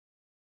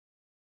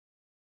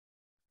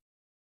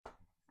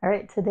All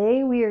right,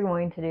 today we are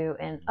going to do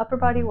an upper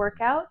body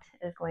workout.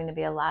 It's going to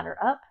be a ladder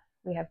up.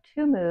 We have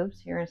two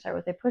moves. You're going to start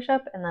with a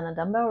push-up and then a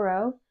dumbbell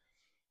row.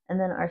 And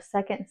then our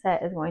second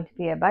set is going to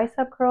be a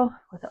bicep curl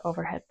with an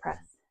overhead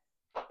press.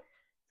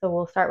 So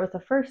we'll start with the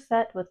first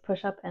set with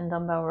push-up and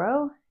dumbbell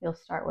row. You'll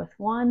start with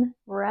 1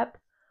 rep,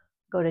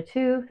 go to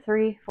 2,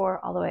 3,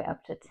 4, all the way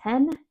up to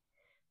 10.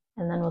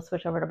 And then we'll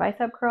switch over to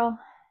bicep curl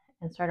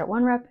and start at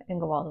 1 rep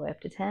and go all the way up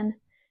to 10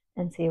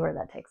 and see where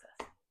that takes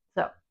us.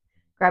 So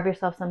grab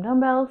yourself some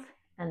dumbbells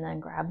and then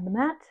grab the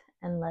mat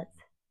and let's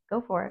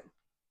go for it.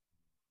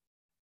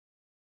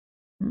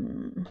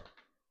 I'm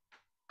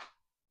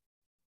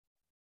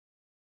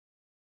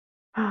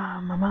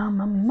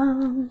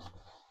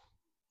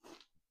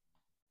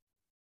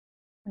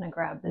gonna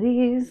grab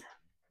these.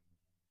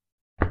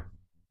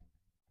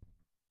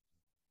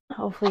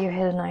 Hopefully you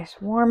hit a nice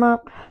warm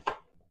up.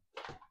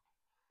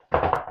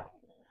 Here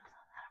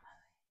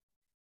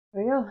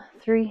we go.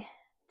 3,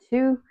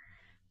 2,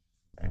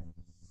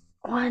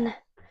 1.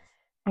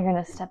 You're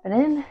gonna step it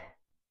in,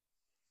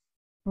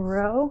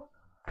 row,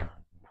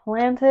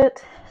 plant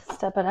it,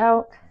 step it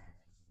out,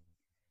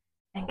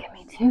 and give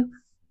me 2,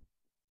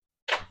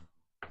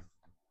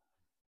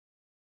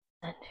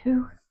 and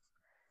 2,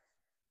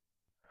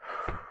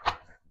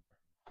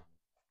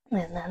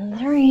 and then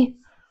 3.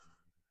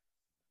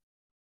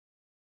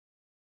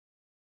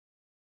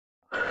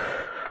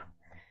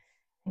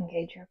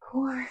 Engage your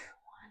core.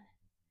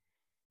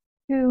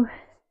 1, 2,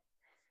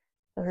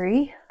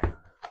 3.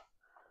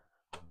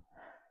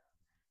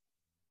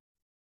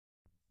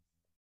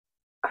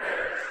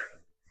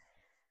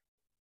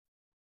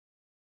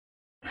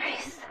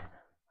 Nice.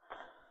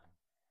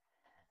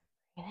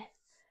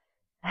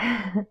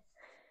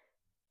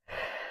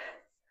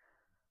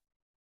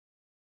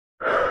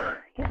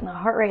 Getting the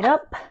heart rate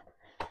up.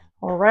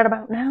 Or right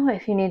about now,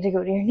 if you need to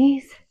go to your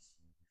knees,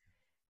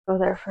 go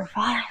there for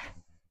 5.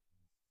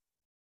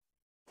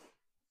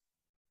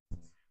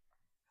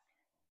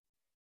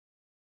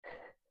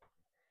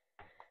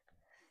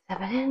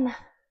 Step it in.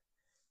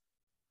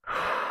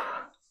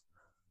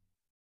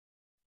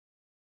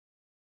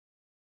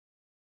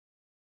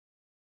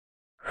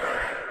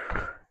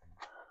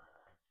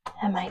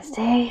 I might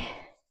stay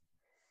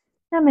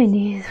at my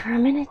knees for a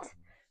minute.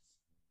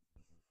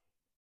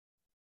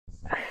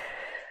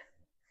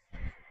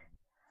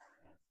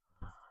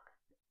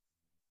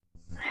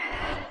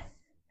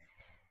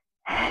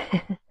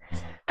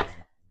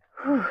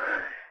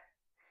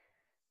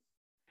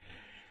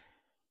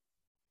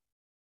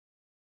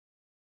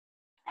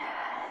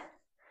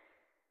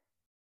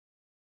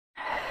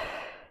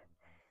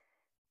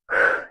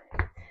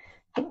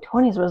 I think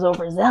 20s was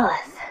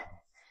overzealous.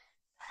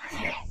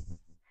 Okay.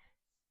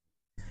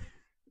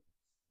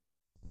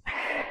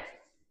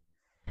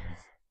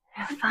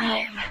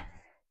 5,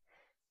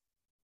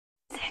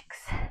 6,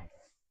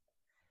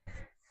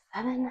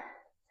 7.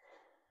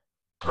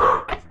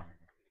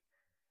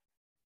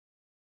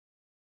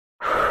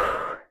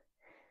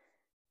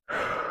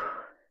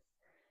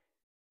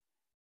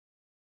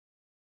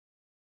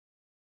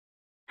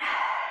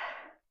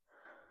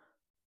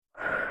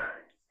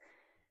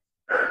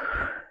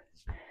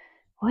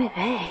 Oy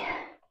vey.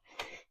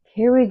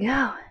 Here we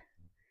go.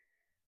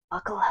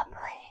 Buckle up,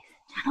 ladies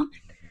and gentlemen.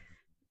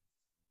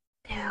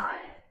 2,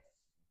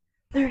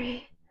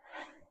 3,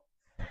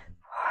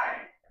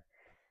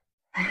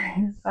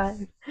 4,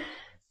 5,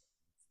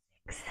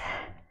 6,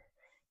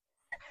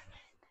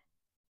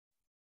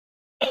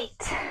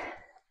 8.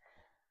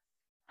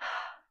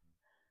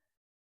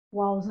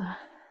 Wowza.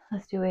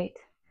 Let's do 8.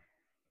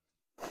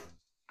 What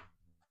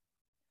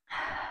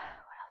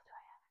else do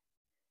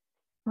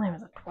I have? I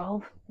was at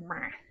 12.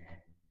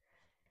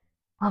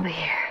 I'll be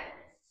here.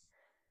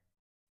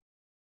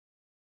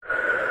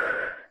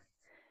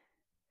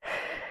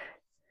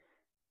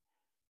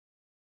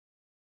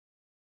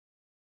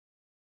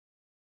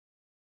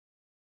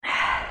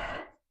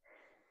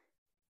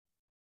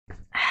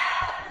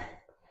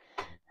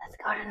 Let's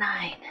go to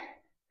 9.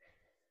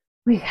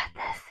 We got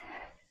this.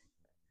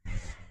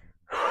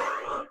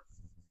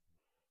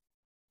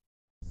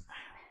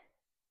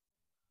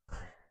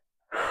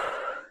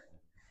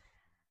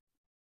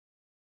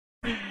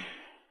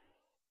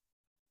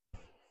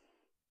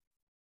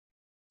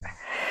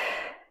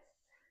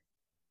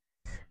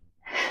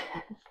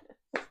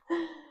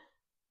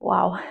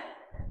 Wow.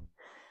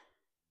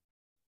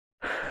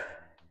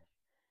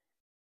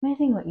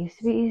 Amazing what used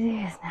to be easy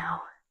is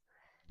now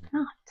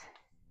not.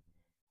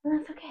 And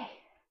that's okay.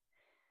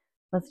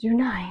 Let's do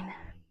 9.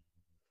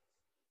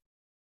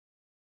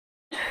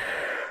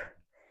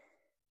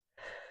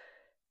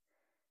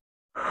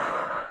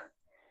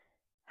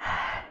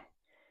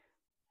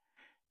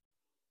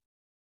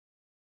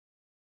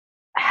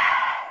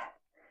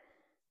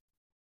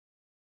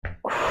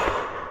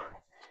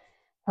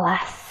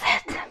 Last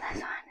set of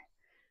this one.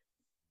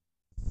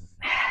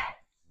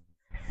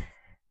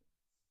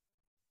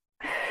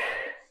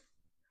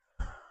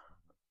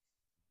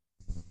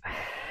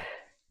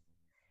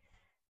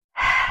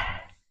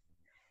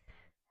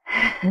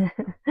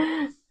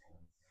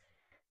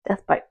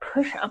 Death by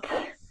push-up.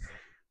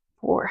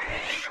 4.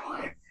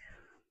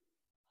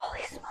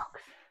 Holy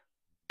smokes.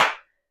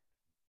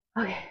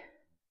 Okay.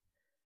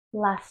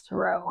 Last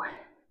row.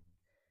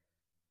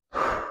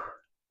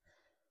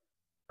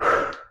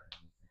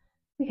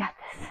 We got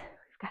this.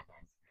 We've got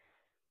this.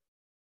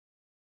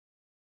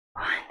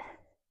 1.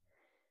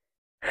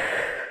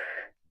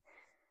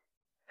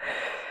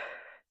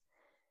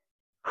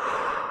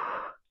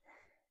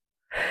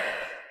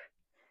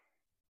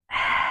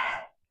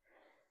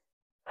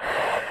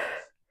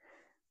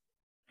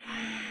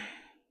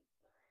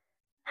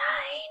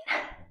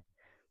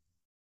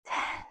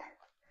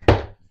 10.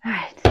 All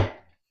right.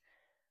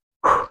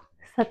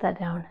 Set that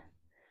down.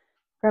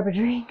 Grab a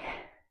drink.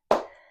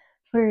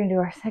 We're going to do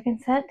our second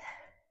set.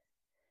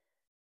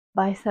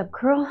 Bicep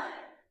curl,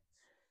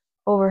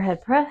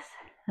 overhead press,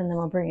 and then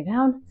we'll bring it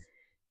down.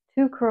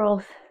 2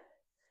 curls,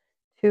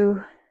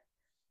 2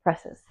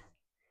 presses.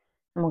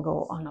 And we'll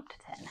go on up to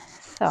 10.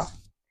 So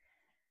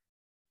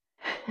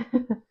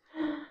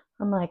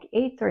I'm like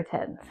 8s or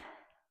 10s.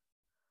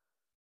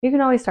 You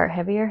can always start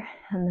heavier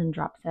and then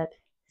drop set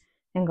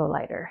and go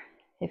lighter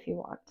if you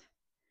want.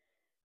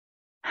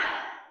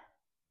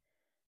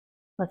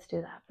 Let's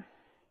do that.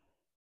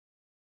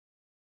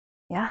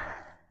 Yeah?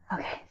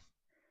 Okay.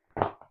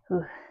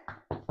 Ooh.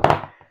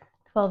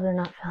 12s are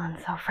not feeling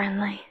so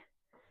friendly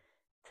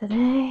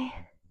today.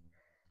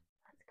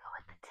 Let's go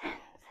with the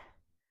 10s.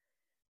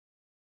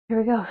 Here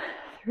we go.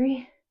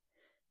 3,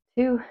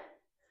 2,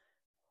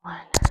 1.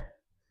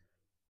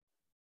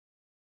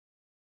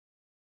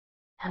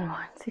 And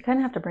 1. So you kind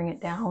of have to bring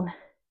it down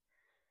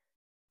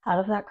out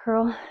of that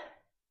curl.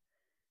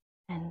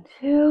 And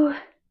 2.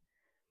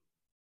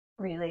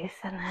 Release.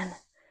 And then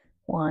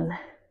 1,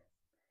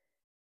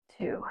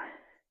 2. Good.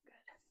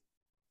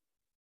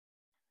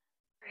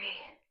 3.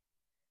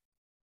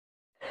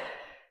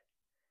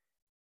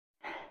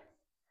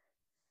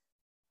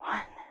 1.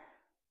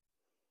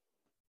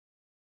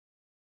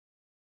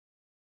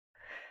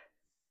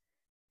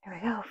 Here we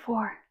go.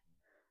 4.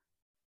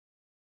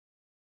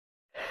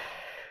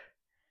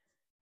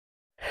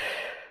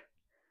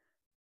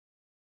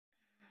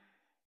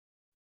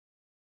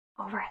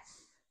 Over it.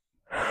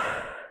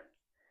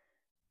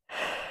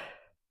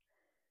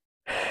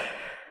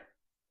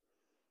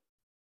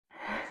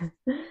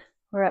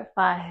 We're at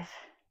 5.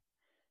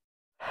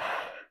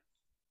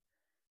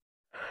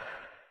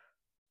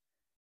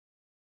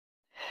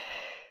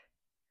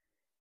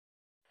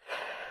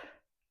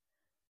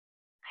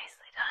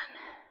 Nicely done.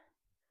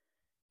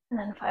 And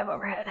then 5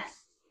 overhead.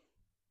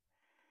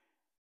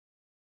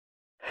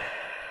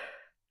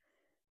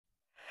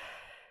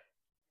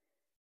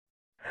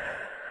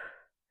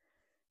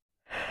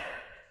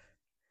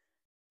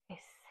 Okay,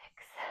 6.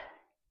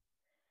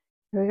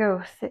 Here we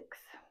go. 6.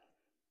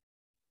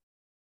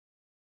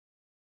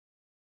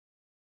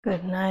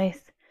 Good,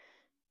 nice.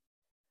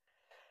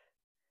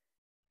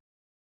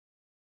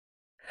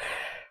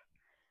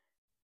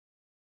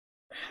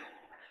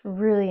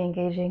 Really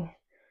engaging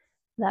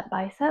that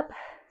bicep.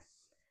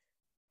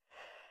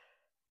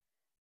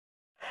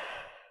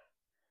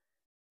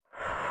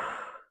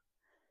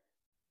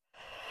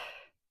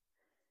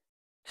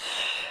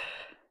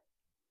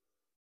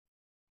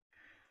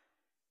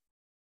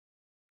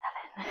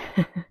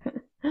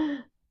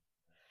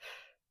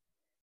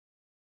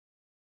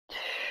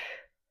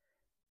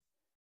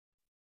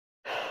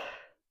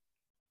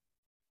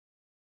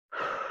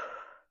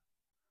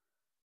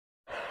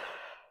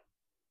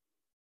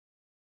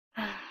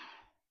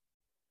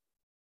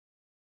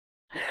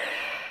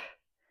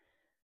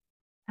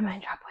 I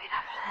might drop weight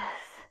after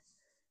this.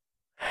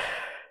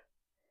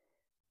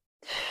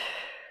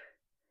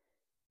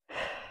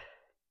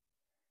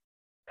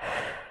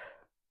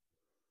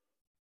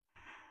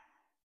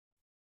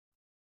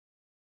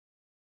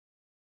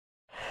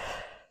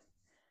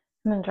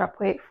 'I'm going to drop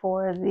weight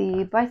for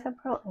the bicep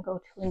curl and go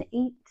to an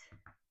 8.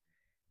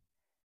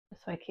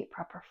 Just so I keep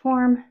proper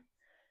form.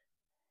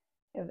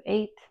 We have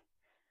 8.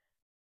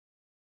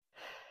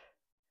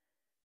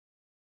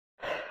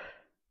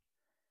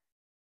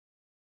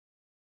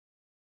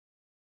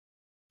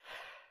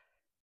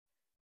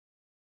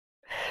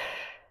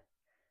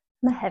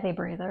 I'm a heavy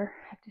breather,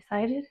 I've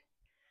decided.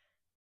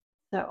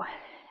 So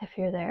if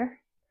you're there,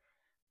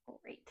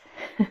 great.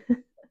 1.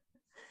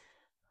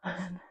 All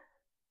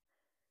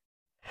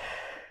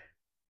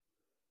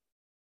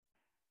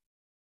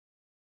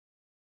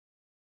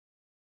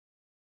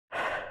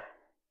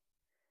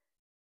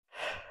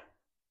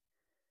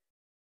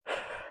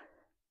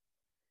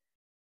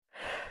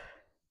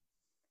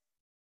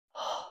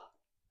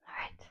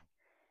right.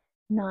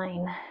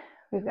 9.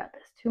 We've got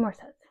this. 2 more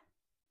sets.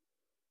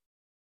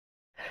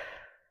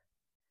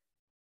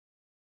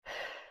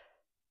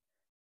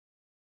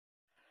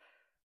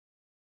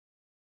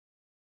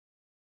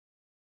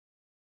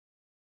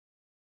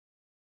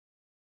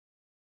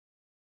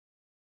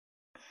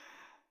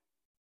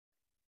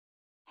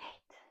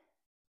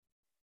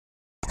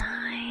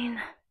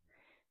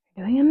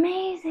 You're doing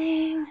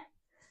amazing.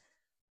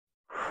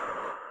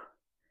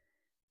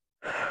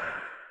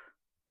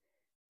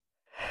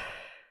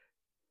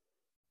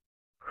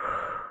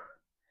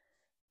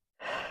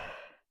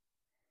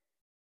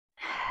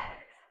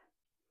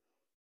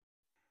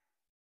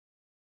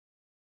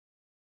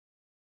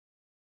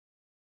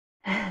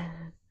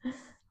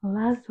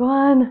 Last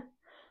one.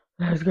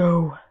 Let's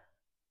go.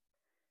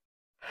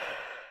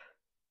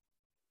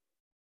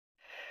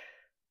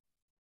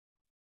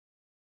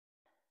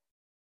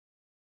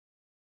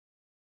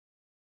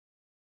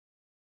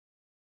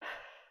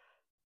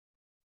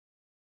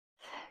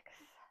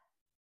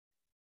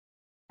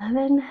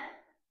 Seven.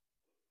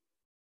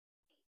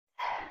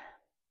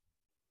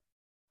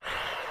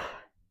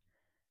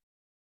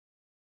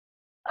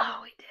 Oh,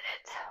 we did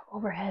it.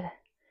 Overhead.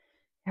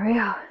 Here we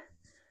go.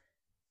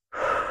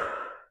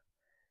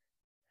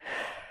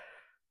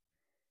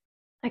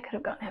 I could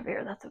have gone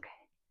heavier. That's okay.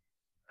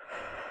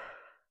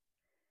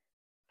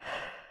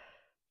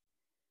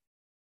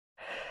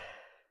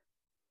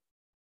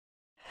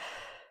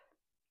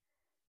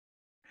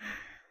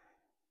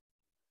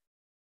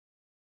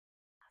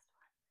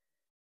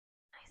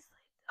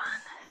 Nicely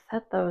done.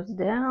 Set those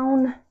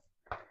down.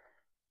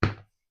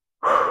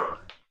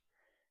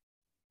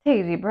 Take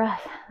a deep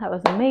breath. That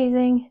was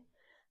amazing.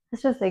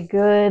 It's just a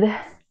good, if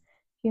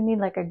you need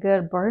like a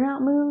good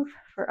burnout move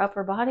for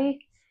upper body,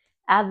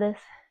 add this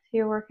to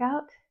your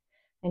workout.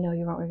 I know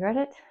you won't regret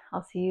it.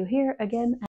 I'll see you here again.